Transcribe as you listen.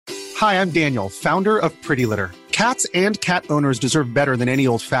Hi, I'm Daniel, founder of Pretty Litter. Cats and cat owners deserve better than any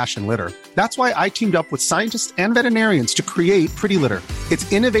old-fashioned litter. That's why I teamed up with scientists and veterinarians to create Pretty Litter.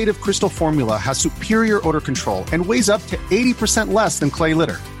 Its innovative crystal formula has superior odor control and weighs up to 80% less than clay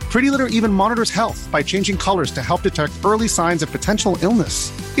litter. Pretty Litter even monitors health by changing colors to help detect early signs of potential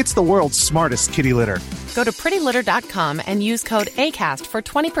illness. It's the world's smartest kitty litter. Go to prettylitter.com and use code ACAST for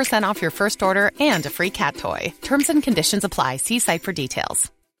 20% off your first order and a free cat toy. Terms and conditions apply. See site for details.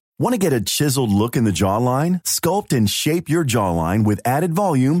 Want to get a chiseled look in the jawline? Sculpt and shape your jawline with added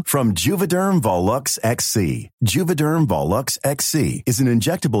volume from Juvederm Volux XC. Juvederm Volux XC is an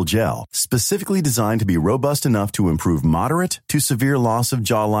injectable gel specifically designed to be robust enough to improve moderate to severe loss of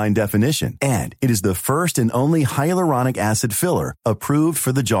jawline definition. And it is the first and only hyaluronic acid filler approved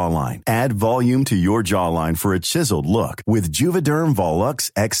for the jawline. Add volume to your jawline for a chiseled look with Juvederm Volux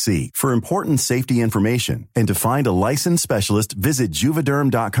XC. For important safety information and to find a licensed specialist, visit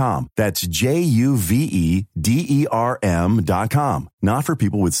juvederm.com. That's JUVEDERM.com. Not for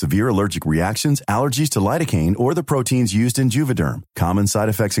people with severe allergic reactions, allergies to lidocaine, or the proteins used in Juvederm. Common side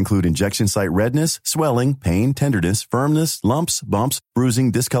effects include injection site redness, swelling, pain, tenderness, firmness, lumps, bumps, bruising,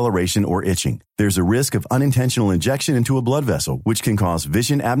 discoloration, or itching. There's a risk of unintentional injection into a blood vessel, which can cause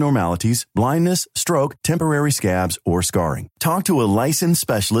vision abnormalities, blindness, stroke, temporary scabs, or scarring. Talk to a licensed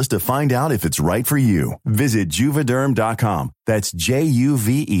specialist to find out if it's right for you. Visit Juvederm.com. That's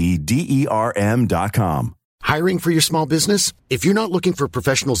JUVEDERM.com. Hiring for your small business? If you're not looking for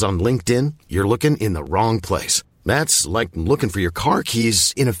professionals on LinkedIn, you're looking in the wrong place. That's like looking for your car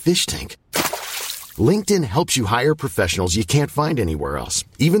keys in a fish tank. LinkedIn helps you hire professionals you can't find anywhere else,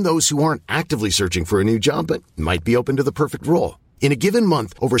 even those who aren't actively searching for a new job but might be open to the perfect role. In a given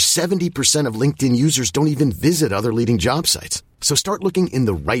month, over 70% of LinkedIn users don't even visit other leading job sites. So start looking in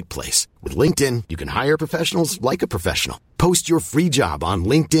the right place. With LinkedIn, you can hire professionals like a professional. Post your free job on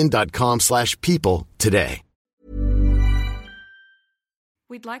linkedin.com/people today.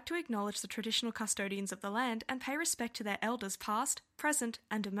 We'd like to acknowledge the traditional custodians of the land and pay respect to their elders past, present,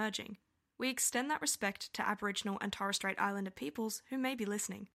 and emerging. We extend that respect to Aboriginal and Torres Strait Islander peoples who may be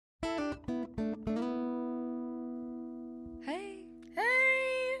listening. Hey,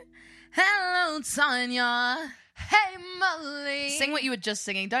 hello, Tanya. Hey, Molly. Sing what you were just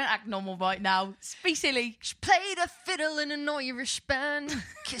singing. Don't act normal right now. Be silly. She played a fiddle in an Irish band.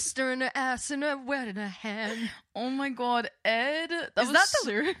 Kissed her in her ass and her wet in her hand. Oh my God, Ed. Is that the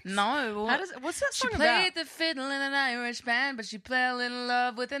lyrics? No. What's that song She about? played the fiddle in an Irish band, but she fell in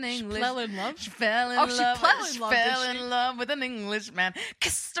love with an English. She fell in love? She fell in Oh, love. she fell in love, fell did she? in love with an Englishman.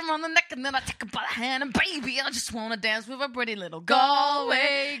 Kissed her on the neck and then I took her by the hand and baby, I just want to dance with a pretty little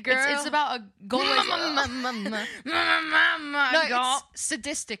Galway girl. It's about a Galway girl. No, Gal- it's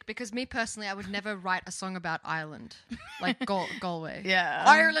sadistic because me personally, I would never write a song about Ireland. Like Galway. Yeah.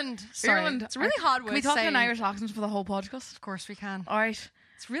 Ireland. Sorry. Ireland. It's a really hard word Can we talk in saying. an Irish accent for the whole podcast? Of course we can. All right.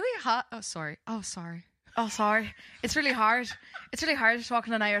 It's really hard. Oh, sorry. Oh, sorry. Oh, sorry. It's really hard. It's really hard to talk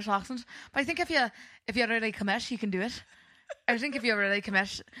in an Irish accent. But I think if you really commit, you can do it. I think if you really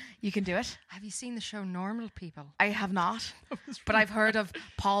commit, you can do it. Have you seen the show Normal People? I have not. But I've heard of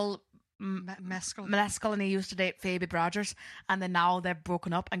Paul Mescal. and he used to date Phoebe Brodgers, and then now they're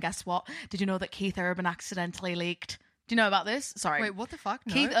broken up. And guess what? Did you know that Keith Urban accidentally leaked? Do you know about this? Sorry. Wait, what the fuck?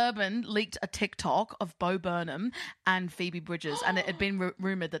 No. Keith Urban leaked a TikTok of Bo Burnham and Phoebe Bridgers, and it had been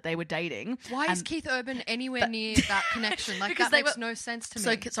rumoured that they were dating. Why is Keith Urban anywhere near that connection? Like, that makes no sense to me.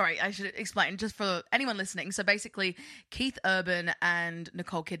 So, sorry, I should explain, just for anyone listening. So basically, Keith Urban and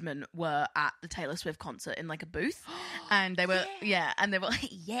Nicole Kidman were at the Taylor Swift concert in like a booth, and they were, and they were,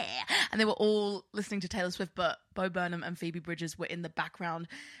 and they were all listening to Taylor Swift, but Bo Burnham and Phoebe Bridgers were in the background.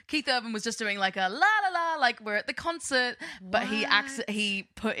 Keith Urban was just doing like a la la la, like we're at the concert, but he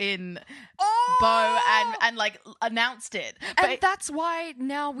put in Bo and like announced it, and that's why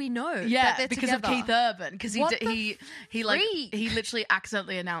now we know. Yeah, that because together. of Keith Urban, because he freak? literally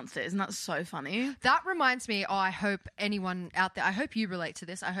accidentally announced it. Isn't that so funny? That reminds me. Oh, I hope anyone out there. I hope you relate to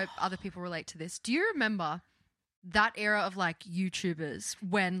this. I hope other people relate to this. Do you remember that era of like YouTubers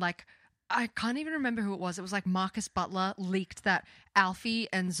when like, I can't even remember who it was. It was like Marcus Butler leaked that Alfie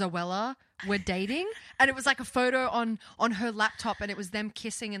and Zoella were dating, and it was like a photo on her laptop, and it was them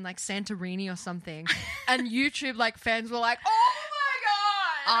kissing in like Santorini or something. And YouTube like fans were like, "Oh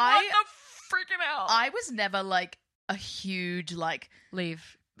my god, what the freaking hell!" I was never like a huge like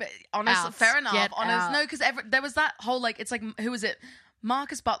leave. But honestly, Out. fair enough. Get Honest, out. no, because there was that whole like, it's like, who was it?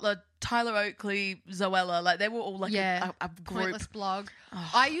 Marcus Butler, Tyler Oakley, Zoella, like they were all like a group. Pointless blog.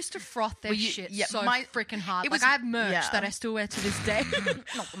 I used to froth their shit so freaking hard. It was, like I have merch that I still wear to this day.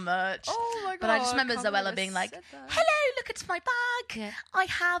 Not the merch. Oh my god! But I just remember Zoella being like, "Hello, look at my bag. Yeah. I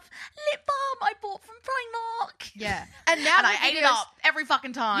have lip balm I bought from Primark." Yeah, and now I ate it up every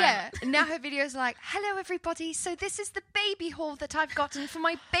fucking time. Yeah, and now her videos are like, "Hello everybody, so this is the baby haul that I've gotten for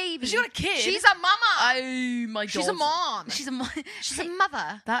my baby." She got a kid. She's a mama. Oh my god. She's a mom. She's a mom. She's a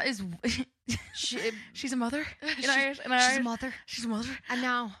mother. That is. She's a mother. She's a mother. She's a mother. And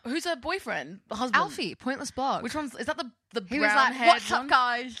now, who's her boyfriend? Husband? Alfie, Pointless blog. Which one's is that? The He was brown like, haired "What's one? up,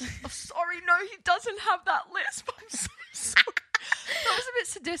 guys?" Oh, sorry, no, he doesn't have that lisp. I'm so sorry. That was a bit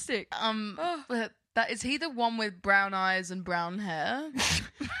sadistic. But that is he the one with brown eyes and brown hair?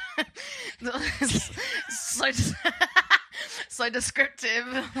 so descriptive.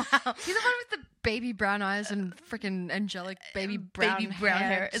 Wow. He's the one with the baby brown eyes and freaking angelic baby brown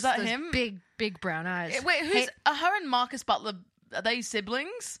hair. Is that Those him? Big brown eyes. Wait, who's her and Marcus Butler? Are they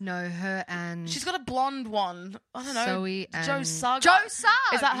siblings? No, her and She's got a blonde one. I don't know. Zoe and Joe Sugg. Joe Sugg.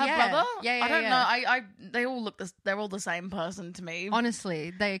 Is that her brother? Yeah, I don't know. I they all look they're all the same person to me.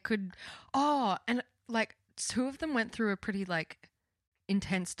 Honestly, they could. Oh, and like two of them went through a pretty like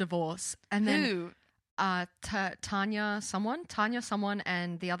intense divorce, and then Who? Tanya someone,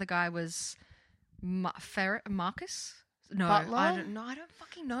 and the other guy was Marcus. No, Butler? I don't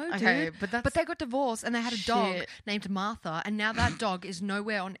fucking know, dude. Okay, but they got divorced and they had a dog Shit. named Martha, and now that dog is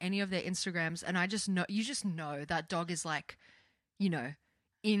nowhere on any of their Instagrams. And you just know that dog is like, you know,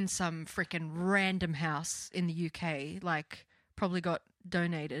 in some freaking random house in the UK, like probably got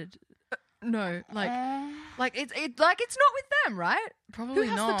donated. No, like it's not with them, right? Probably Who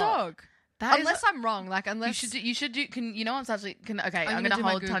has not. the dog? That Unless is- I'm wrong, like unless You should do. Can you know what's actually? Okay, I'm gonna gonna do my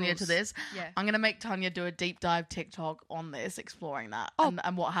hold Tanya to Googles. this. Yeah. I'm gonna make Tanya do a deep dive TikTok on this, exploring that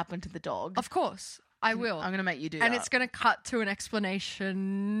and what happened to the dog. Of course, I will. I'm gonna make you do and that. it's going to cut to an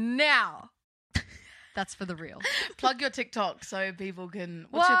explanation now. That's for the real. Plug your TikTok so people can.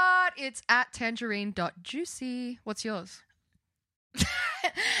 What? It's at tangerine.juicy. What's yours?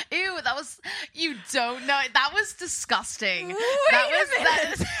 Ew, that was. You don't know. That was disgusting. Wait that a was.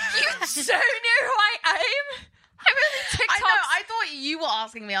 minute. You so know who I am? I really TikTok. I know. I thought you were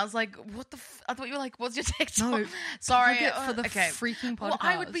asking me. I was like, "What the?" I thought you were like, "What's your TikTok?" No, Sorry plug it for the okay. freaking podcast. Well,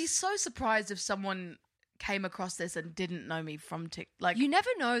 I would be so surprised if someone came across this and didn't know me from TikTok. Like, You never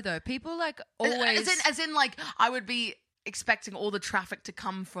know though. People like always. as in, like, I would be expecting all the traffic to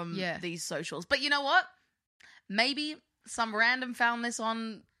come from these socials. But you know what? Maybe some random found this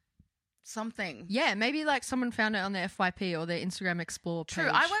on something. Yeah, maybe like someone found it on their FYP or their Instagram Explore page. True,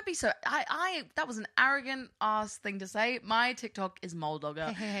 I won't be so. I that was an arrogant ass thing to say. My TikTok is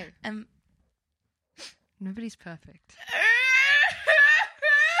Moldogger. Hey. And Nobody's perfect.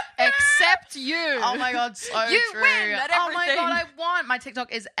 Except you. Oh my god, so You true. win at Oh my everything. god, I won. My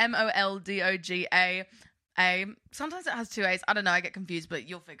TikTok is MOLDOGA. Sometimes it has two A's. I don't know. I get confused, but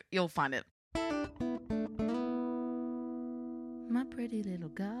you'll find it. My pretty little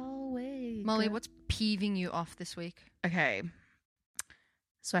Galway. Molly, what's peeving you off this week? Okay.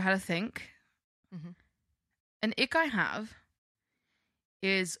 So I had to think. Mhm. An ick I have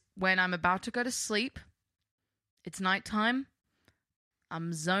is when I'm about to go to sleep. It's nighttime.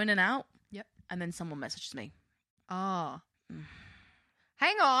 I'm zoning out. Yep. And then someone messages me. Oh.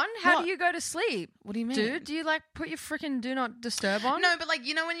 Hang on. How What? do you go to sleep? What do you mean? Dude, do you like put your freaking do not disturb on? No, but like,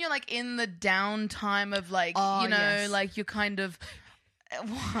 you know, when you're like in the downtime of like, Oh, you know, yes. like you're kind of,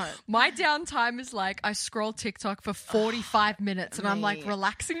 what? My downtime is like I scroll TikTok for 45 minutes and I'm like Me.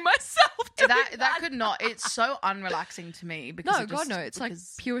 relaxing myself. doing That could not, it's so unrelaxing to me. Because No, it God, just- no. It's like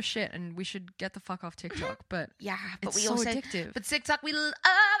because- pure shit and we should get the fuck off TikTok. But yeah, but it's we so also, addictive. but TikTok, we love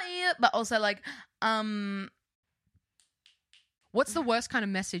you. But also like, What's the worst kind of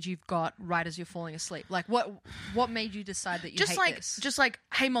message you've got right as you're falling asleep? Like what made you decide that you just hate like, this? just like,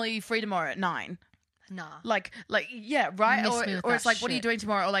 hey Molly, you free tomorrow at 9? Nah. Like, yeah, right? Miss me with Or it's that like, what are you shit. doing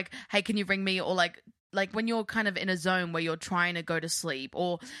tomorrow? Or like, hey, can you ring me? Or like when you're kind of in a zone where you're trying to go to sleep.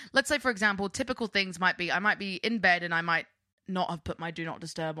 Or let's say, for example, typical things might be, I might be in bed and I might not have put my do not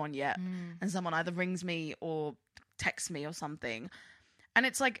disturb on yet. And someone either rings me or texts me or something. And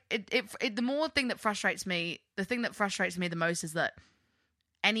it's like, the more thing that frustrates me, the thing that frustrates me the most is that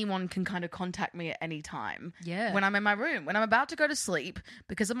anyone can kind of contact me at any time. Yeah. When I'm in my room, when I'm about to go to sleep,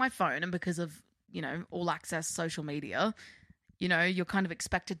 because of my phone and because of, you know, all access social media, you know, you're kind of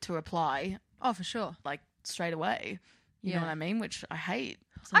expected to reply Oh, for sure. like straight away. You know Yeah. what I mean? Which I hate.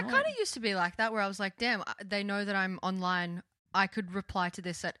 It's I annoying. kind of used to be like that where I was like, damn, they know that I'm online. I could reply to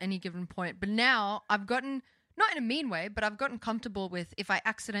this at any given point. But now I've gotten not in a mean way, but I've gotten comfortable with if I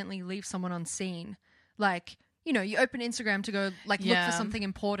accidentally leave someone unseen, like, you know, you open Instagram to go like look for something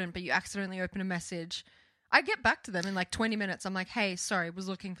important, but you accidentally open a message. I get back to them in like 20 minutes. I'm like, hey, sorry, was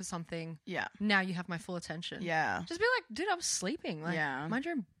looking for something. Yeah. Now you have my full attention. Yeah. Just be like, dude, I was sleeping. Like, mind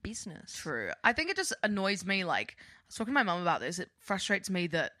your own business. True. I think it just annoys me. Like, I was talking to my mum about this. It frustrates me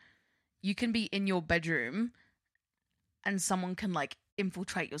that you can be in your bedroom and someone can like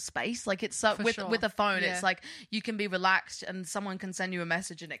infiltrate your space. Like it's so with a phone, it's like you can be relaxed and someone can send you a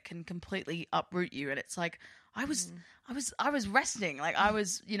message and it can completely uproot you. And it's like, I was resting. Like I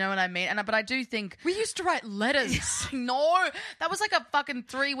was, you know what I mean? But I do think we used to write letters. No, that was like a fucking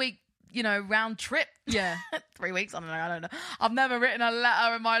 3-week, you know, round trip. Yeah. 3 weeks. I don't know. I've never written a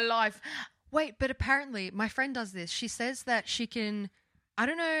letter in my life. Wait, but apparently my friend does this. She says that she can, I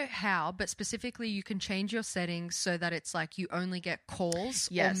don't know how, but specifically you can change your settings so that it's like you only get calls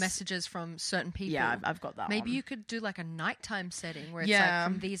or messages from certain people. Yeah, I've got that. Maybe you could do like a nighttime setting where it's like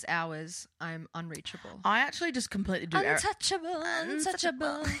from these hours I'm unreachable. I actually just completely do untouchable.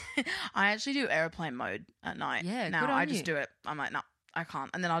 I actually do airplane mode at night. Yeah, now good on I just you. do it. I'm like, no, I can't,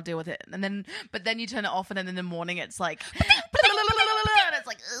 and then I'll deal with it. But then you turn it off, and then in the morning it's like, and it's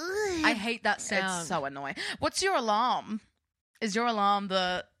like, ugh. I hate that sound. It's so annoying. What's your alarm? Is your alarm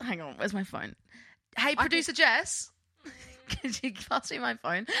the... Hang on, where's my phone? Hey, producer Jess. Can you pass me my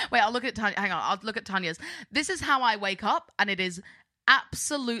phone? Wait, I'll look at Tanya. Hang on, I'll look at Tanya's. This is how I wake up, and it is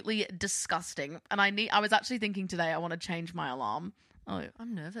absolutely disgusting. And I was actually thinking today I want to change my alarm. Oh,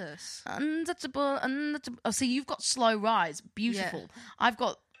 I'm nervous. Untouchable. Oh, see, you've got slow rise. Beautiful. Yeah. I've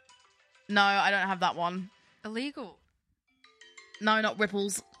got... No, I don't have that one. Illegal. No, not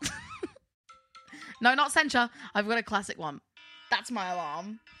ripples. No, not censure. I've got a classic one. That's my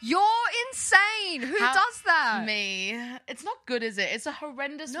alarm. You're insane. Who does that? Me. It's not good, is it? It's a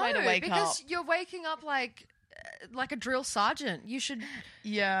horrendous way to wake up. No, because you're waking up like a drill sergeant. You should...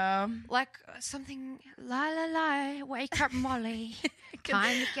 Yeah. Like something... La, la, la. Wake up, Molly.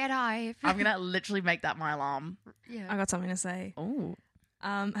 Time to get Ive. I'm going to literally make that my alarm. Yeah. I got something to say. Oh.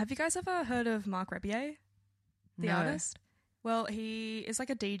 Have you guys ever heard of Mark Rebier? The artist? Well, he is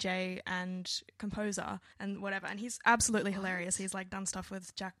like a DJ and composer and whatever, and he's absolutely hilarious. He's like done stuff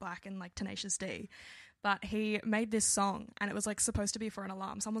with Jack Black and like Tenacious D. But he made this song, and it was like supposed to be for an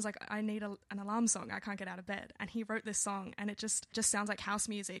alarm. Someone's like, I need an alarm song. I can't get out of bed. And he wrote this song, and it just sounds like house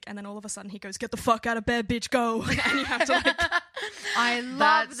music. And then all of a sudden he goes, get the fuck out of bed, bitch, go. And you have to like... I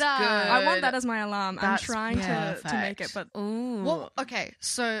love that. Good. I want that as my alarm. That's I'm trying to make it, but... Ooh. Well, okay,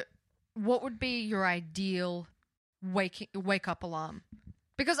 so what would be your ideal wake up alarm?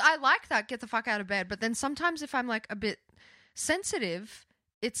 Because I like that, get the fuck out of bed. But then sometimes if I'm like a bit sensitive...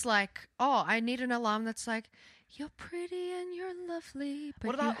 It's like, oh, I need an alarm that's like, you're pretty and you're lovely,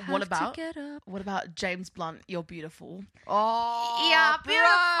 but you have to get up. What about James Blunt, You're Beautiful? Oh, you're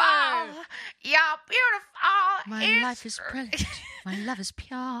beautiful. You're beautiful. My life is brilliant. My love is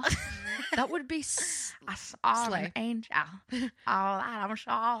pure. That would be I saw an angel. Oh, I'm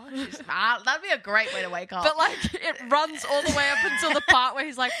sure. That'd be a great way to wake up. But like, it runs all the way up until the part where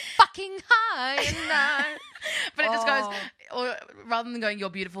he's like, fucking high and night. But it just goes, or rather than going, you're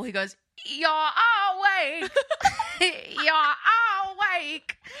beautiful, he goes, you're awake. You're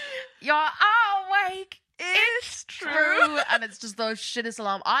awake. You're awake. It's true. And it's just the shittest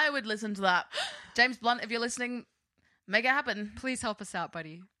alarm. I would listen to that. James Blunt, if you're listening, make it happen. Please help us out,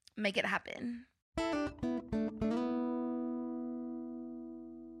 buddy. Make it happen.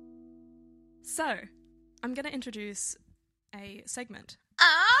 So, I'm going to introduce a segment.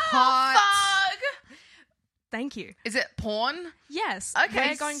 Oh, fuck. Thank you. Is it porn? Yes. Okay.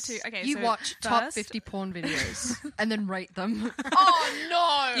 We're going to... Okay, you so watch first, top 50 porn videos and then rate them. Oh,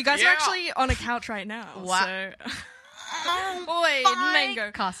 no. You guys are actually on a couch right now. What? So... Wait,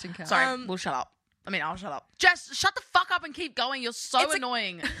 mango. Casting couch. Sorry, we'll shut up. I mean, I'll shut up. Jess, shut the fuck up and keep going. You're so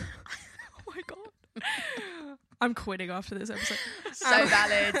annoying. Oh my God. I'm quitting after this episode. So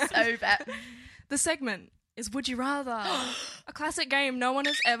valid. So bad. The segment is Would You Rather? A classic game no one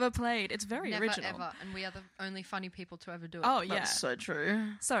has ever played. It's very Never, original. ever. And we are the only funny people to ever do it. Oh, yeah. That's so true.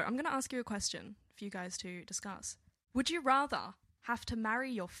 So I'm going to ask you a question for you guys to discuss. Would you rather have to marry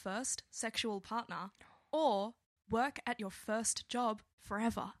your first sexual partner or work at your first job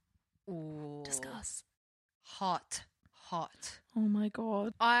forever? Ooh. Discuss. Hot. Oh my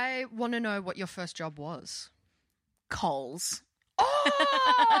God. I want to know what your first job was. Coles.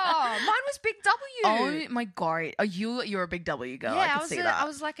 Oh, mine was Big W. Oh my God. You're a Big W girl. Yeah, I could see that. I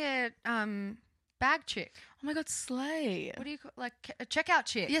was like a Bag chick. Oh my god, slay. What do you call, like, a checkout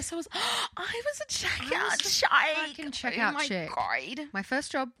chick? Yes, I was a checkout Fucking chick. checkout Oh my chick. God. My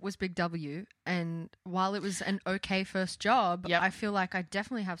first job was Big W, and while it was an okay first job, Yep. I feel like I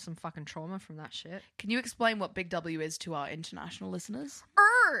definitely have some fucking trauma from that shit. Can you explain what Big W is to our international listeners?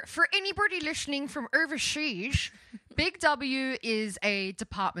 For anybody listening from overseas, Big W is a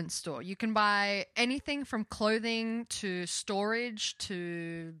department store. You can buy anything from clothing to storage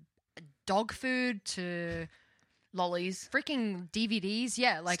to dog food to Lollies, freaking DVDs.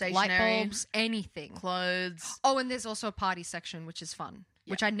 Yeah, like light Stationery. bulbs, anything. clothes. Oh, and there's also a party section, which is fun,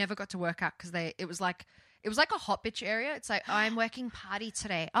 which I never got to work at because it was like a hot bitch area. It's like, I'm working party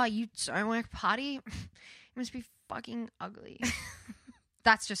today. Oh, you don't work party? You must be fucking ugly.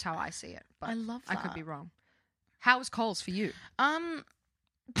 That's just how I see it. But I love I could that. be wrong. How was Coles for you?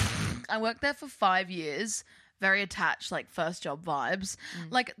 I worked there for 5 years. Very attached, like first job vibes.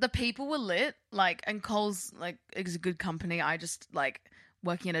 Like the people were lit. Like, and Coles like is a good company. I just like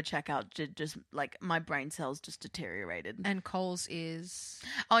working at a checkout. Just like my brain cells just deteriorated. And Coles is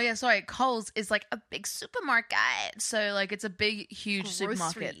Oh yeah, sorry. Coles is like a big supermarket. So like it's a big, huge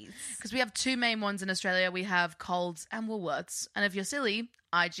supermarket. Groceries. Because we have two main ones in Australia. We have Coles and Woolworths. And if you're silly,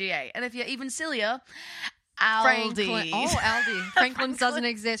 IGA. And if you're even sillier, Aldi. Franklin. Oh, Aldi. Franklin's doesn't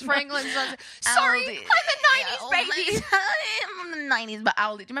exist. Franklin's doesn't. Sorry, Aldi. I'm a 90s baby. I'm the 90s, but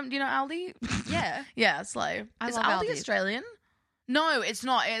Aldi. Do you know Aldi? Yeah. Yeah, slay. I Is love Aldi Aldi. Australian? No, it's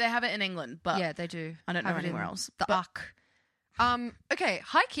not. They have it in England, but Yeah, they do. I don't know Have it anywhere in else. The But- Uck. Okay,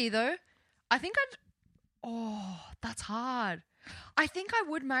 high key though. I think that's hard. I think I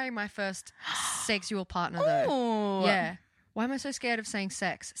would marry my first sexual partner though. Oh. Yeah. Why am I so scared of saying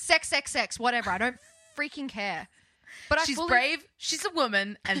sex? Sex, whatever. I don't freaking care. But She's brave, she's a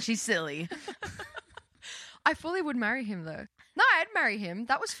woman, and she's silly. I fully would marry him though. No, I'd marry him.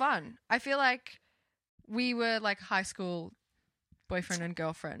 That was fun. I feel like we were like high school boyfriend and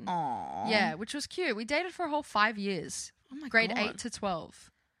girlfriend. Aww. Yeah, which was cute. We dated for a whole 5 years. Oh my Grade God. 8 to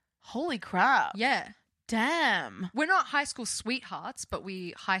 12. Holy crap. Yeah. Damn. We're not high school sweethearts, but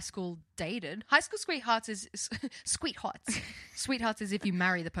we high school dated. High school sweethearts is sweethearts. Sweethearts is if you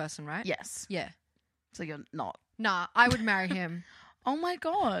marry the person, right? Yes. Yeah. So you're not. Nah, I would marry him. Oh my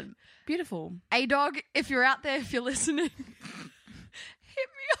God. Beautiful. A-Dog, if you're out there, if you're listening, hit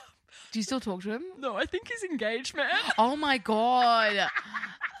me up. Do you still talk to him? No, I think he's engaged, man. Oh my God.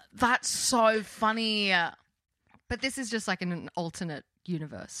 That's so funny. But this is just like in an alternate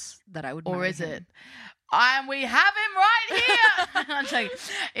universe that I would Or marry is him. it? And we have him right here. I'm joking.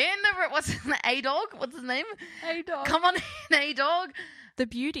 What's his name? A-Dog? What's his name? A-Dog. Come on in, A-Dog. The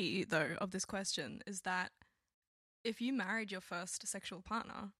beauty, though, of this question is that if you married your first sexual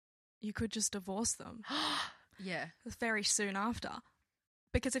partner, you could just divorce them Yeah. very soon after.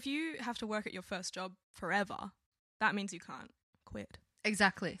 Because if you have to work at your first job forever, that means you can't quit.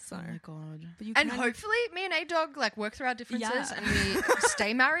 Exactly. So, Oh my God. but you And can- hopefully me and A-Dog like work through our differences Yeah. and we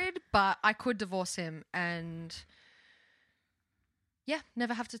stay married, but I could divorce him and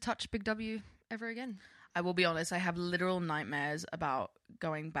never have to touch Big W ever again. I will be honest, I have literal nightmares about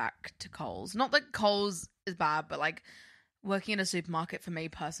going back to Coles. Not that Coles is bad, but like working in a supermarket for me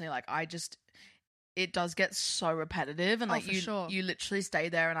personally, like it does get so repetitive and like for sure. you literally stay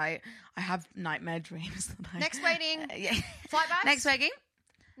there and I have nightmare dreams. That Next waiting. Yeah. Flybys? Next waiting.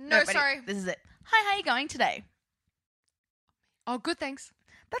 No, ready. sorry. This is it. Hi, how are you going today? Oh, good, thanks.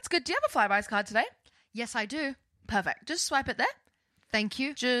 That's good. Do you have a Flybuys card today? Yes, I do. Perfect. Just swipe it there. Thank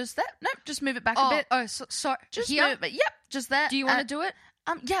you. Just there. No, just move it back a bit. Sorry. Just Here? move it. Yep, just there. Do you want to do it?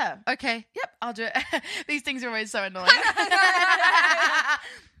 Yeah. Okay. Yep, I'll do it. These things are always so annoying.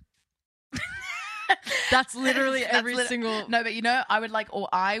 That's literally That's every lit- single... No, but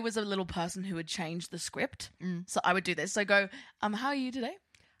I was a little person who would change the script. So I would do this. So go, how are you today?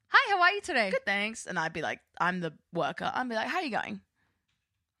 Hi, how are you today? Good, thanks. And I'd be like, I'm the worker. I'd be like, how are you going?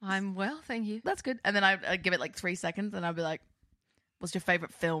 I'm well, thank you. That's good. And then I'd give it like 3 seconds and I'd be like, what's your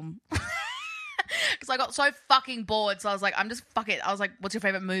favorite film? Because I got so fucking bored. So I was like, fuck it. I was like, what's your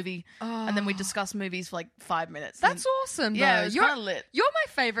favorite movie? And then we discussed movies for like 5 minutes. That's And awesome, Yeah, though. it was You're- kind of lit. You're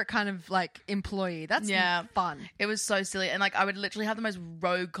my favorite kind of like employee. That's fun. It was so silly. And like I would literally have the most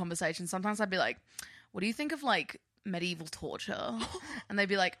rogue conversations. Sometimes I'd be like, what do you think of like medieval torture? And they'd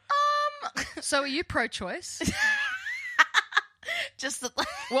be like, So are you pro-choice? just that.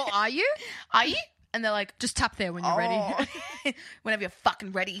 Well, are you? Are you? And they're like, Just tap there when you're ready. ready. Whenever you're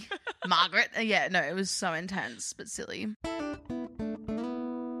fucking ready, Margaret. Yeah, no, it was so intense, but silly.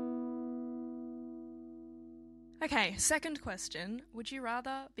 Okay, second question. Would you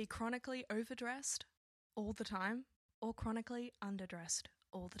rather be chronically overdressed all the time or chronically underdressed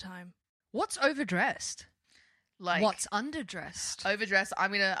all the time? What's overdressed? Like What's underdressed? overdressed?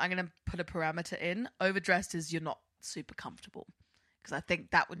 I'm gonna put a parameter in. Overdressed is you're not super comfortable, because I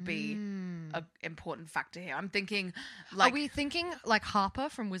think that would be an important factor here. I'm thinking like Are we thinking like Harper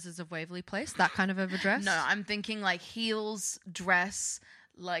from Wizards of Waverly Place? That kind of overdressed? no, I'm thinking like heels, dress,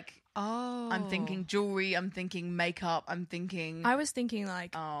 like I'm thinking jewelry, I'm thinking makeup, I'm thinking I was thinking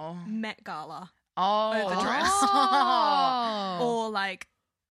like oh Met Gala overdressed. Oh. or like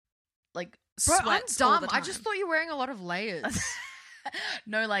Bro, I'm sweats all dumb. the I time. just thought you were wearing a lot of layers.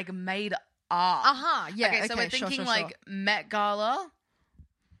 No, like made up. Yeah. Okay, so we're thinking sure. like Met Gala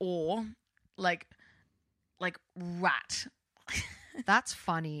or like rat. That's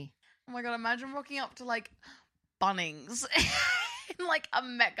funny. Oh my god, imagine rocking up to like Bunnings in like a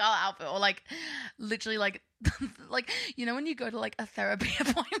Met Gala outfit, or like literally like like you know when you go to like a therapy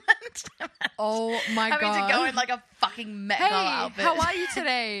appointment. Oh my Having god. to go in like a fucking Met Gala Hey, outfit. how are you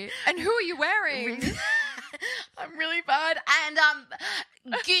today? And who are you wearing? I'm really bad. And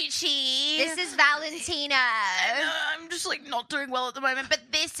Gucci. This is Valentina. And, I'm just like not doing well at the moment, but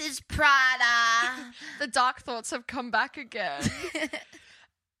this is Prada. The dark thoughts have come back again. And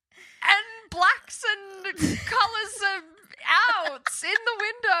blacks and colours are out in the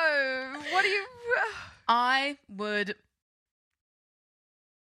window. What do you... I would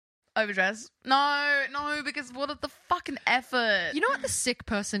overdress. No, because what are the fucking effort? You know what the sick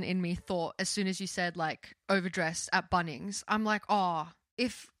person in me thought as soon as you said, like, overdressed at Bunnings? I'm like, oh,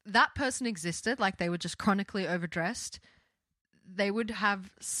 if that person existed, like they were just chronically overdressed, they would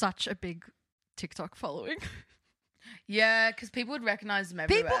have such a big TikTok following. Yeah, because people would recognize them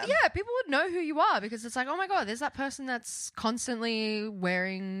everywhere. People would know who you are because it's like, oh my God, there's that person that's constantly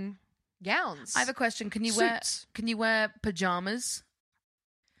wearing gowns. I have a question. Can you wear pajamas?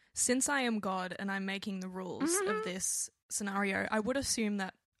 Since I am God and I'm making the rules of this scenario, I would assume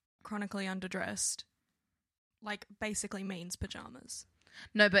that chronically underdressed like basically means pajamas.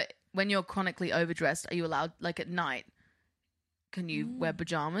 No, but when you're chronically overdressed, are you allowed, like at night, can you wear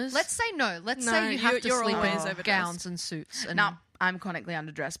pajamas? Let's say no. Let's No, say you have to you're sleep always in overdressed. gowns and suits. And No, I'm chronically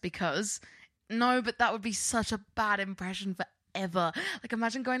underdressed because... No, but that would be such a bad impression forever. Like,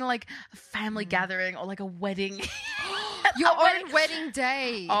 imagine going to, like, a family gathering or, like, a wedding. your own wedding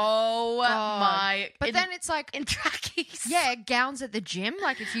day. Oh, God. my... But then it's like... In trackies. Yeah, gowns at the gym.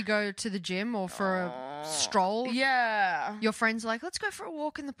 Like if you go to the gym or for a stroll. Yeah. Your friends are like, let's go for a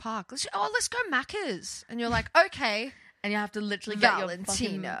walk in the park. Let's go Macca's. And you're like, okay. And you have to literally get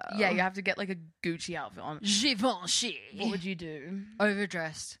Valentino. your fucking... Yeah, you have to get, like, a Gucci outfit on. Givenchy. What would you do?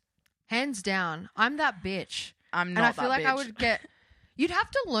 Overdressed. Hands down. I'm that bitch. I'm not And I that feel like I bitch. would get... You'd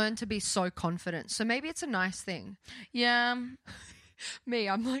have to learn to be so confident. So maybe it's a nice thing. Yeah. Me,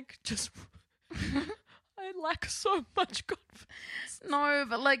 I'm like, just... I lack so much confidence. No,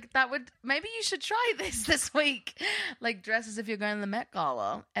 but, like, that would... Maybe you should try this week. Like, dress as if you're going to the Met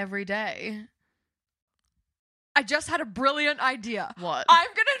Gala every day. I just had a brilliant idea. What? I'm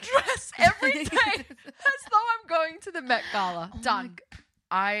going to dress every day as though I'm going to the Met Gala. Done.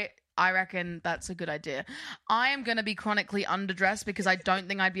 I reckon that's a good idea. I am going to be chronically underdressed because I don't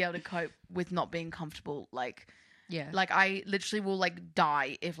think I'd be able to cope with not being comfortable. Like, Yeah. like I literally will like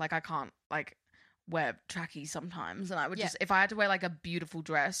die if like I can't like wear trackies sometimes, and I would Yeah. just if I had to wear like a beautiful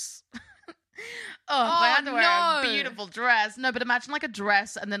dress. If I had to wear a no. beautiful dress. No, but imagine like a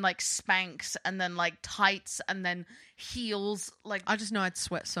dress and then like Spanx and then like tights and then heels. Like, I just know I'd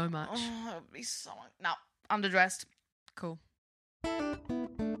sweat so much. oh, it would be so... No, underdressed. Cool.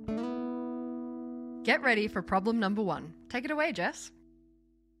 Get ready for problem number 1. Take it away, Jess.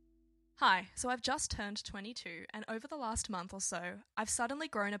 Hi, so I've just turned 22, and over the last month or so, I've suddenly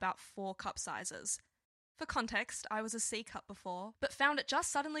grown about 4 cup sizes. For context, I was a C cup before, but found it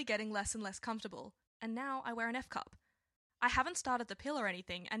just suddenly getting less and less comfortable, and now I wear an F cup. I haven't started the pill or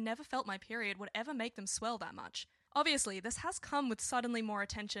anything, and never felt my period would ever make them swell that much. Obviously, this has come with suddenly more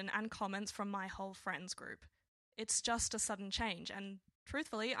attention and comments from my whole friends group. It's just a sudden change, and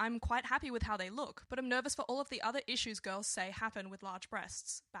truthfully, I'm quite happy with how they look, but I'm nervous for all of the other issues girls say happen with large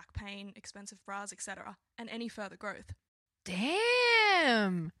breasts, back pain, expensive bras, etc., and any further growth.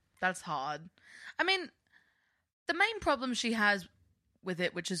 Damn. That's hard. I mean, the main problem she has with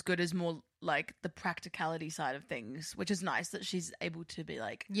it, which is good, is more like the practicality side of things, which is nice that she's able to be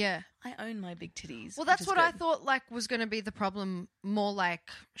like, Yeah. I own my big titties. Well, which that's is what I good. thought like was going to be the problem. More like,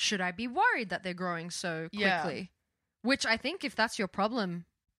 should I be worried that they're growing so Yeah. quickly? Which I think if that's your problem,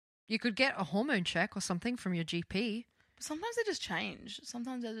 you could get a hormone check or something from your GP. But sometimes they just change.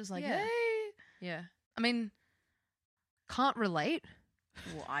 Sometimes they're just like, Yeah. hey. Yeah. I mean, Can't relate.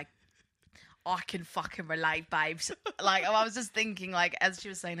 well, I can fucking relate, babes. Like, I was just thinking, like, as she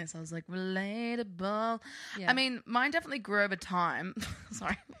was saying this, I was like, relatable. Yeah. I mean, mine definitely grew over time.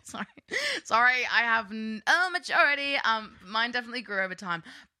 Sorry. I have maturity. Mine definitely grew over time,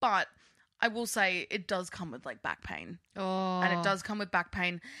 but I will say it does come with like back pain. Oh. And it does come with back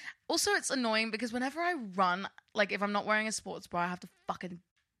pain. Also, it's annoying because whenever I run, like if I'm not wearing a sports bra, I have to fucking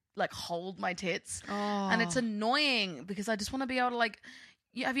like hold my tits. Oh. And it's annoying because I just want to be able to like,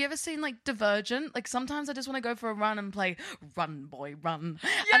 have you ever seen like Divergent? Like sometimes I just want to go for a run and play Run Boy Run.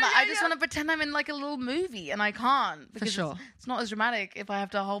 And I just want to pretend I'm in like a little movie and I can't. Because sure. it's not as dramatic if I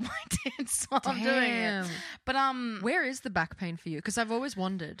have to hold my tits while I'm doing it. But where is the back pain for you? Because I've always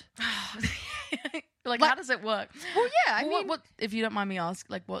wondered. like how does it work? Well, yeah, I mean, what if you don't mind me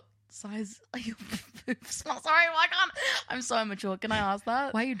asking, like what size are your boobs? Sorry, I can't. I'm so immature. Can I ask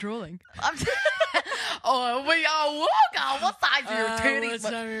that? Why are you drooling? What size are your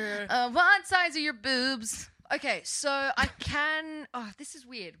titties? What size are your boobs? Okay, so I can. Oh, this is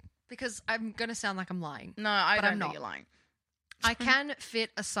weird because I'm gonna sound like I'm lying. No, I but don't I'm think not. you're lying. I can fit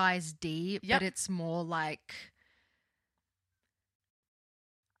a size D, but it's more like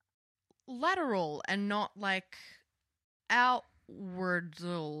lateral and not like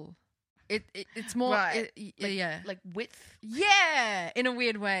outwardal. It's more Right. yeah, Like width. yeah, in a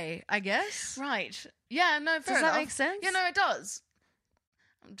weird way, I guess. Right. Yeah, no, fair Does that enough. make sense? Yeah, no, it does.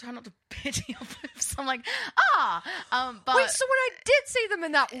 I'm trying not to pity your boobs. I'm like, but Wait, so when I did see them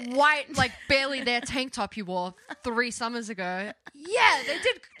in that white, like barely there tank top you wore 3 summers ago, yeah, they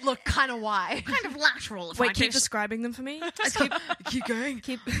did look kind of wide. kind of lateral. Wait, keep describing them for me. Keep going.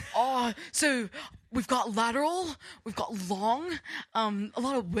 Oh, so we've got lateral, we've got long, a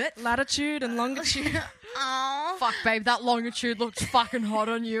lot of width. Latitude and longitude. Oh, Fuck, babe, that longitude looks fucking hot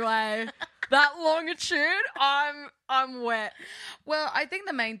on you, eh? That longitude, I'm wet. well, I think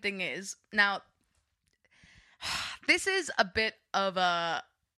the main thing is now. This is a bit of a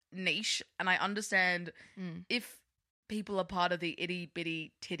niche, and I understand if people are part of the itty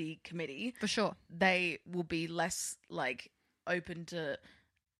bitty titty committee, For sure. they will be less like open to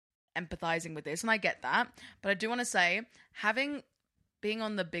empathizing with this, and I get that. But I do want to say, being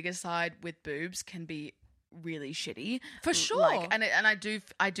on the bigger side with boobs can be really shitty. For sure. Like, and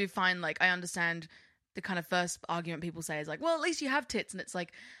I do find like I understand the kind of first argument people say is like, well, at least you have tits, and it's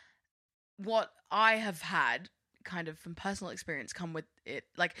like what I have had kind of from personal experience come with it,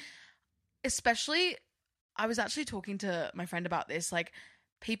 like especially I was actually talking to my friend about this, like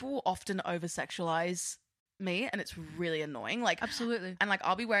people often over sexualize me and it's really annoying, like Absolutely. and like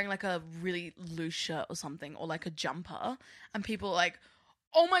I'll be wearing like a really loose shirt or something or like a jumper and people are like,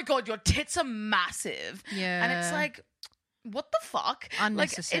 oh my god, your tits are massive. Yeah. And it's like, what the fuck?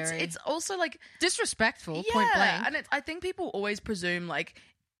 Unnecessary. Like, it's also like Disrespectful, point blank. and I think people always presume like,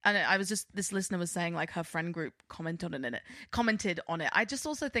 and I was just, this listener was saying like her friend group commented on it. I just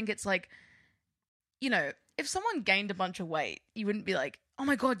also think it's like, you know, if someone gained a bunch of weight, you wouldn't be like, oh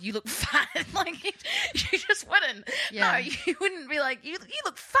my god, you look fat. Like you just wouldn't. Yeah. No, you wouldn't be like, you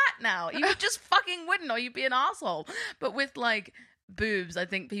look fat now. You just fucking wouldn't, or you'd be an asshole. But with like boobs, I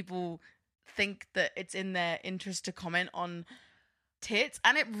think people think that it's in their interest to comment on tits,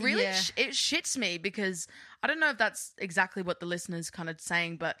 and it really it shits me because I don't know if that's exactly what the listener's kind of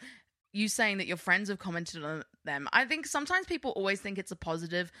saying, but you saying that your friends have commented on them, I think sometimes people always think it's a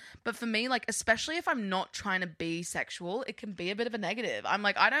positive, but for me, like especially if I'm not trying to be sexual, it can be a bit of a negative. I'm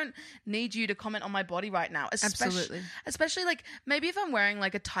like, I don't need you to comment on my body right now. Especially like maybe if I'm wearing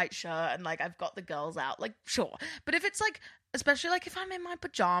like a tight shirt and like I've got the girls out, like sure, but if it's like, especially like if I'm in my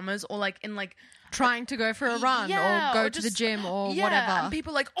pajamas or like in like Trying to go for a run or go to the gym or whatever. And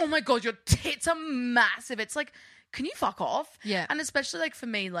people are like, oh my god, your tits are massive. It's like, can you fuck off? Yeah. And especially like for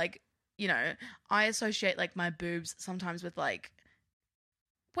me, like, you know, I associate like my boobs sometimes with like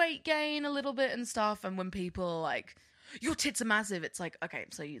weight gain a little bit and stuff. And when people are like, your tits are massive, it's like, okay,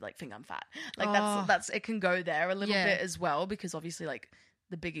 so you like think I'm fat. Like that's it can go there a little bit as well, because obviously like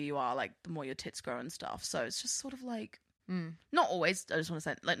the bigger you are, like the more your tits grow and stuff. So it's just sort of like, not always, I just want to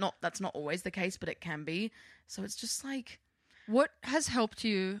say, like, that's not always the case, but it can be. So it's just like, What has helped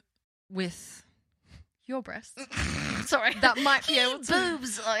you with your breasts? sorry, That might be able to...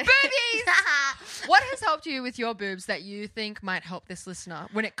 boobs, like, Boobies! What has helped you with your boobs that you think might help this listener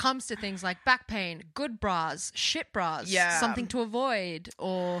when it comes to things like back pain, good bras, shit bras, something to avoid,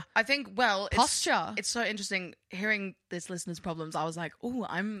 or I think, well, posture? It's so interesting hearing this listener's problems. I was like,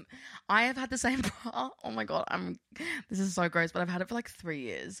 I have had the same bra. Oh my God, this is so gross, but I've had it for like 3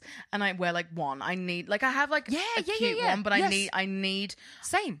 years and I wear like one. I need, like, I have like a cute one, but I need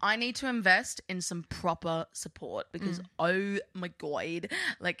same. I need to invest in some proper support because oh my God,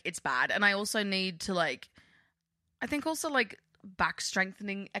 like it's bad. And I also need to like, I think also like back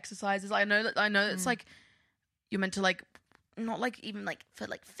strengthening exercises. I know that it's like you're meant to like, not like even like for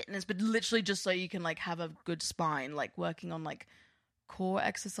like fitness, but literally just so you can like have a good spine, like working on like core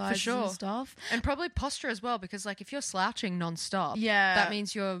exercises and stuff. And probably posture as well, because like if you're slouching nonstop, yeah, that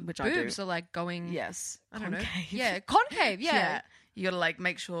means your boobs are like going, I don't concave. know. Yeah, concave, yeah. You gotta like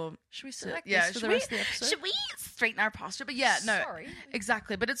make sure. Should we select this for the rest of the episode? Should we straighten our posture? But yeah, no, sorry,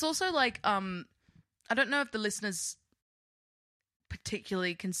 exactly. But it's also like I don't know if the listeners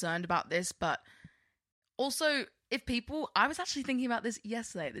particularly concerned about this, but also if people, I was actually thinking about this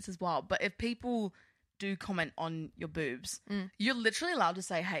yesterday. This is wild, but if people do comment on your boobs, you're literally allowed to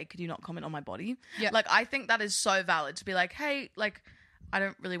say, "Hey, could you not comment on my body?" Yeah, like I think that is so valid to be like, "Hey, like I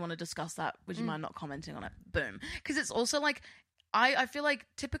don't really want to discuss that. Would you mind not commenting on it?" Boom, because it's also like. I feel like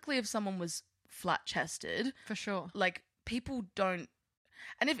typically if someone was flat-chested... For sure. Like, people don't...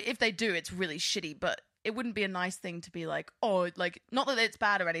 And if they do, it's really shitty, but it wouldn't be a nice thing to be like, oh, like, not that it's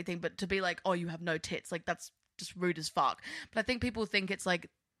bad or anything, but to be like, oh, you have no tits. Like, that's just rude as fuck. But I think people think it's like,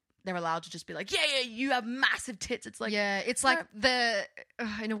 they're allowed to just be like, yeah, you have massive tits. It's like... Yeah, it's like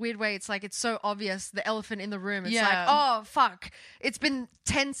in a weird way, it's like, it's so obvious, the elephant in the room. It's like, oh, fuck. It's been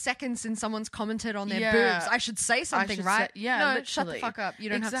 10 seconds since someone's commented on their boobs. I should say something, right? No, literally. Shut the fuck up. You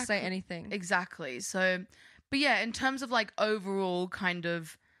don't have to say anything. Exactly. So, but yeah, in terms of like overall kind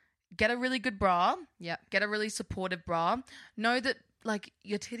of get a really good bra. Yeah. Get a really supportive bra. Know that like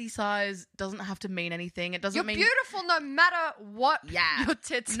your titty size doesn't have to mean anything. It doesn't mean you're beautiful no matter what your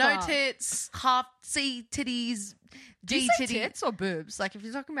tits are. No tits, half C titties, Do you D say titty. tits or boobs? Like if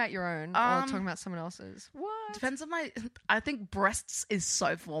you're talking about your own or talking about someone else's. What? Depends on I think breasts is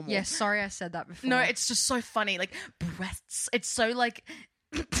so formal. Yeah, sorry I said that before. No, it's just so funny. Like breasts. It's so like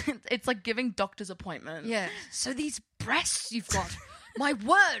it's like giving doctor's appointment. Yeah. So these breasts you've got, my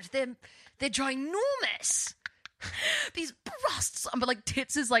word, they're ginormous. These breasts, but like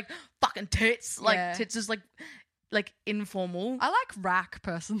tits is like fucking tits. Like tits is like informal. I like rack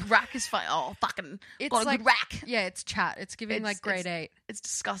personally. Rack is fine. Oh, fucking it's got a like good rack. Yeah, it's chat. It's giving like grade 8. It's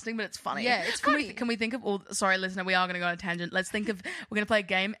disgusting, but it's funny. Yeah, it's funny. Can we think of all? Sorry, listener, we are going to go on a tangent. Let's think of. We're going to play a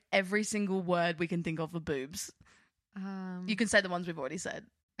game. Every single word we can think of for boobs. You can say the ones we've already said.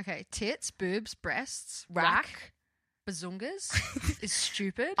 Okay, tits, boobs, breasts, rack. Bazungas is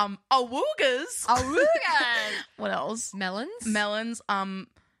stupid. Awoogas. What else? Melons.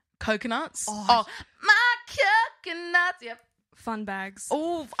 Coconuts. Oh, my coconuts. Yep. Fun bags.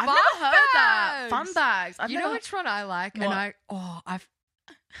 Oh, I've never heard that. Fun bags. You know which one I like? What? And I've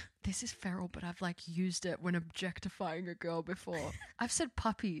this is feral, but I've like used it when objectifying a girl before. I've said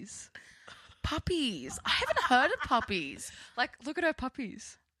puppies. Puppies. I haven't heard of puppies. Like, look at her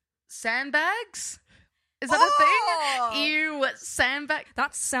puppies. Sandbags? Is that a thing? Ew, sandbag.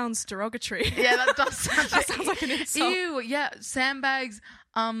 That sounds derogatory. Yeah, that does sound that sounds like an insult. Ew, yeah, sandbags.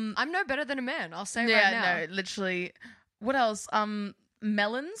 I'm no better than a man, I'll say right now. Yeah, no, literally. What else?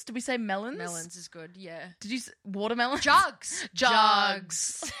 Melons? Did we say melons? Melons is good, yeah. Did you watermelons? Jugs. Yeah.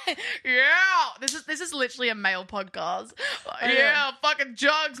 This is literally a male podcast. Yeah, fucking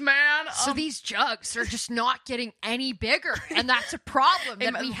jugs, man. So these jugs are just not getting any bigger, and that's a problem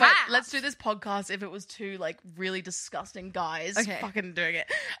that we have. Let's do this podcast if it was two like really disgusting guys fucking doing it.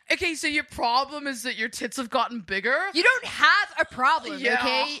 Okay, so your problem is that your tits have gotten bigger? You don't have a problem,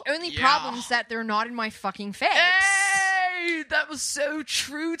 okay? Only problem's that they're not in my fucking face. Hey, that was so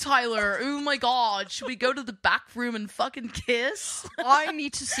true, Tyler. Oh my god. Should we go to the back room and fucking kiss? I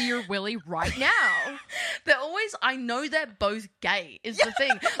need to see your willy right now. I know they're both gay, is the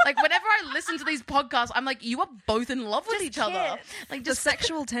thing. Like, whenever I listen to these podcasts, I'm like, you are both in love with each other. Like, the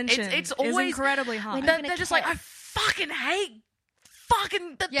sexual tension it's always is incredibly high. They're just like, I fucking hate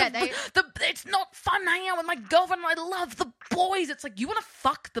it's not fun hanging out with my girlfriend. I love the boys. It's like, you want to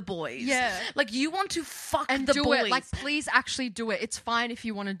fuck the boys. Yeah. Like, you want to fuck and the do boys. it. Like, please actually do it. It's fine if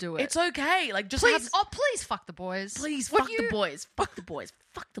you want to do it. It's okay. Like, just please fuck the boys. Please fuck the boys. Fuck the boys.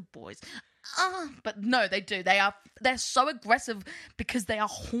 Fuck the boys. But no, they do. They're so aggressive because they are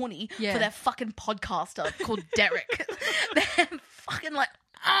horny for their fucking podcaster called Derek. They're fucking like,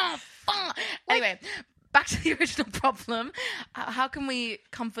 fuck. Anyway, back to the original problem. How can we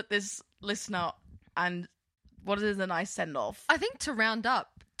comfort this listener, and what is a nice send-off? I think to round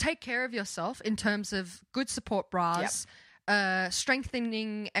up, take care of yourself in terms of good support bras,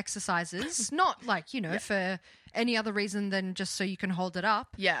 strengthening exercises, not like, you know, for any other reason than just so you can hold it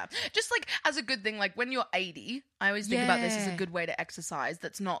up. Yeah. Just like as a good thing, like when you're 80, I always think about this as a good way to exercise.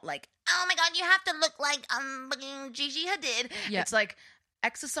 That's not like, oh my God, you have to look like Gigi Hadid. Yeah. It's like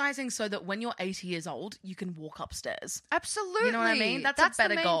exercising so that when you're 80 years old, you can walk upstairs. Absolutely. You know what I mean? That's a better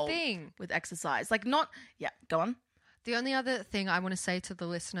the main goal thing with exercise. Like not, go on. The only other thing I want to say to the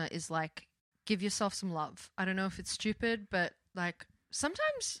listener is like, give yourself some love. I don't know if it's stupid, but like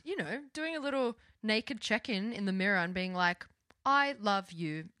sometimes, you know, doing a little naked check-in in the mirror and being like, I love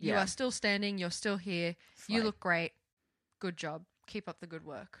you. You are still standing. You're still here. Slay. You look great. Good job. Keep up the good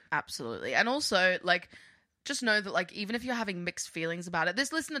work. Absolutely. And also, like, just know that, like, even if you're having mixed feelings about it,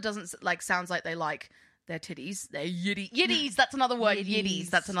 this listener doesn't, like, sounds like they like their titties. They're Yiddies. That's another word.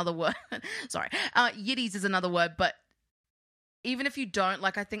 Yiddies. That's another word. Sorry. Yiddies is another word, but even if you don't,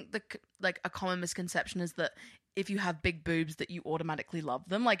 like, I think a common misconception is that if you have big boobs that you automatically love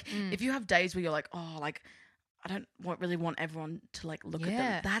them. Like, if you have days where you're like, oh, like, I don't really want everyone to, like, look at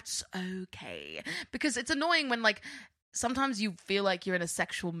them. That's okay. Because it's annoying when, like, sometimes you feel like you're in a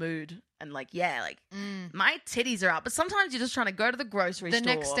sexual mood and, like, my titties are out. But sometimes you're just trying to go to the grocery store. The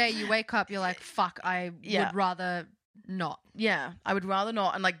next day you wake up, you're like, fuck, I would rather not. Yeah, I would rather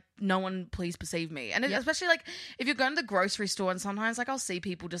not. And, like, no one please perceive me. And especially, like, if you're going to the grocery store and sometimes, like, I'll see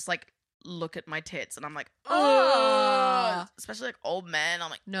people just, like, look at my tits and I'm like, oh, especially like old men. I'm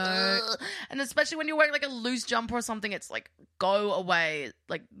like, no. Ugh. And especially when you're wearing like a loose jumper or something, it's like, go away,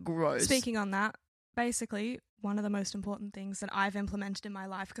 like gross. Speaking on that, basically one of the most important things that I've implemented in my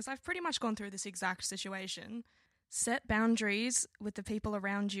life, because I've pretty much gone through this exact situation, set boundaries with the people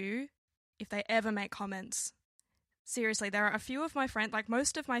around you if they ever make comments. Seriously, there are a few of my friends, like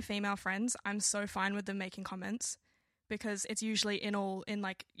most of my female friends, I'm so fine with them making comments. Because it's usually in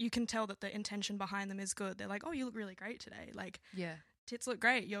like, you can tell that the intention behind them is good. They're like, oh, you look really great today. Like, tits look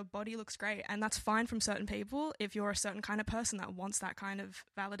great. Your body looks great. And that's fine from certain people if you're a certain kind of person that wants that kind of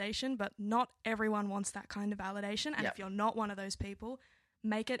validation. But not everyone wants that kind of validation. And if you're not one of those people,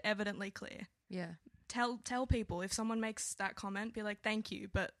 make it evidently clear. Yeah. Tell people if someone makes that comment, be like, thank you,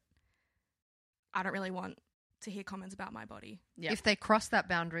 but I don't really want to hear comments about my body. Yep. If they cross that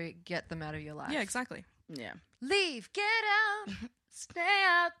boundary, get them out of your life. Yeah, exactly. Yeah. Leave, get out, stay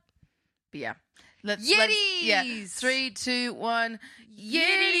out. But yeah. Yiddies. 3, 2, 1.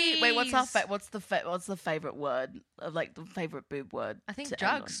 Yiddies. Wait, what's the favorite word? Like the favorite boob word? I think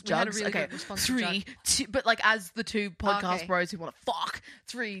jugs. We had a really good response to 3, 2, but like as the two podcast bros who want to fuck.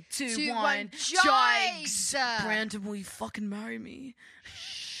 3, 2, 1. Jugs. Brandon, will you fucking marry me?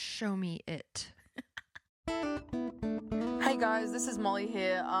 Show me it. Hey guys, this is Molly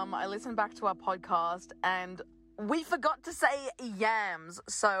here. I listened back to our podcast and we forgot to say yams,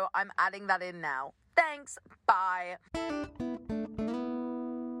 so I'm adding that in now. Thanks. Bye.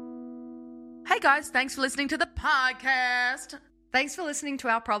 Hey guys, thanks for listening to the podcast. Thanks for listening to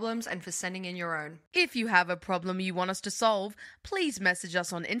our problems and for sending in your own. If you have a problem you want us to solve, please message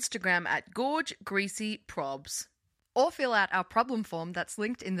us on Instagram at gorgegreasyprobs. Or fill out our problem form that's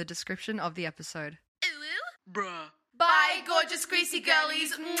linked in the description of the episode. Ooh, bruh. Bye, gorgeous greasy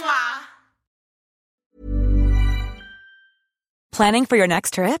girlies. Mwah. Planning for your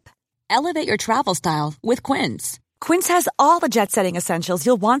next trip? Elevate your travel style with Quince. Quince has all the jet-setting essentials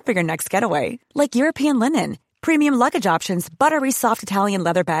you'll want for your next getaway, like European linen, premium luggage options, buttery soft Italian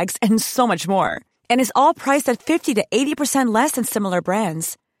leather bags, and so much more. And is all priced at 50 to 80% less than similar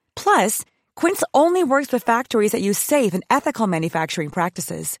brands. Plus, Quince only works with factories that use safe and ethical manufacturing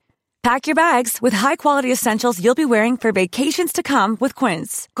practices. Pack your bags with high-quality essentials you'll be wearing for vacations to come with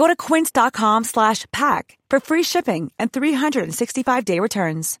Quince. Go to quince.com/pack for free shipping and 365-day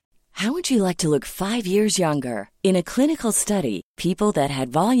returns. How would you like to look 5 years younger? In a clinical study, people that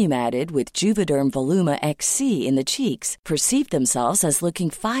had volume added with Juvederm Voluma XC in the cheeks perceived themselves as looking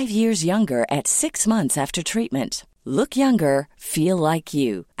 5 years younger at 6 months after treatment. Look younger, feel like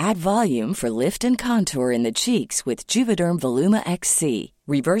you. Add volume for lift and contour in the cheeks with Juvederm Voluma XC.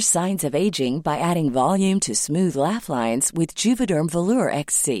 Reverse signs of aging by adding volume to smooth laugh lines with Juvederm Volure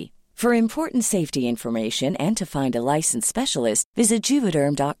XC. For important safety information and to find a licensed specialist, visit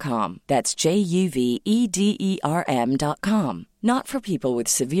Juvederm.com. That's JUVEDERM.com. Not for people with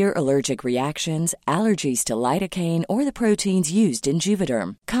severe allergic reactions, allergies to lidocaine, or the proteins used in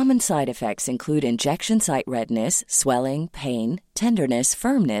Juvederm. Common side effects include injection site redness, swelling, pain, tenderness,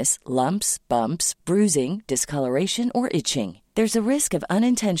 firmness, lumps, bumps, bruising, discoloration, or itching. There's a risk of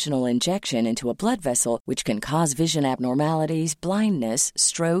unintentional injection into a blood vessel, which can cause vision abnormalities, blindness,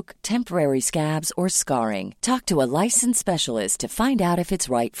 stroke, temporary scabs, or scarring. Talk to a licensed specialist to find out if it's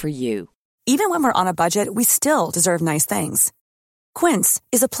right for you. Even when we're on a budget, we still deserve nice things. Quince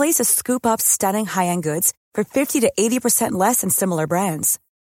is a place to scoop up stunning high-end goods for 50 to 80% less than similar brands.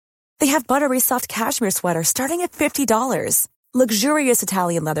 They have buttery soft cashmere sweaters starting at $50, luxurious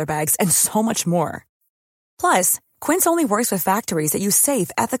Italian leather bags, and so much more. Plus, Quince only works with factories that use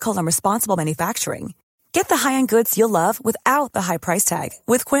safe, ethical, and responsible manufacturing. Get the high-end goods you'll love without the high price tag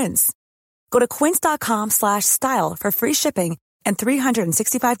with Quince. Go to quince.com/style for free shipping and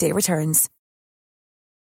 365-day returns.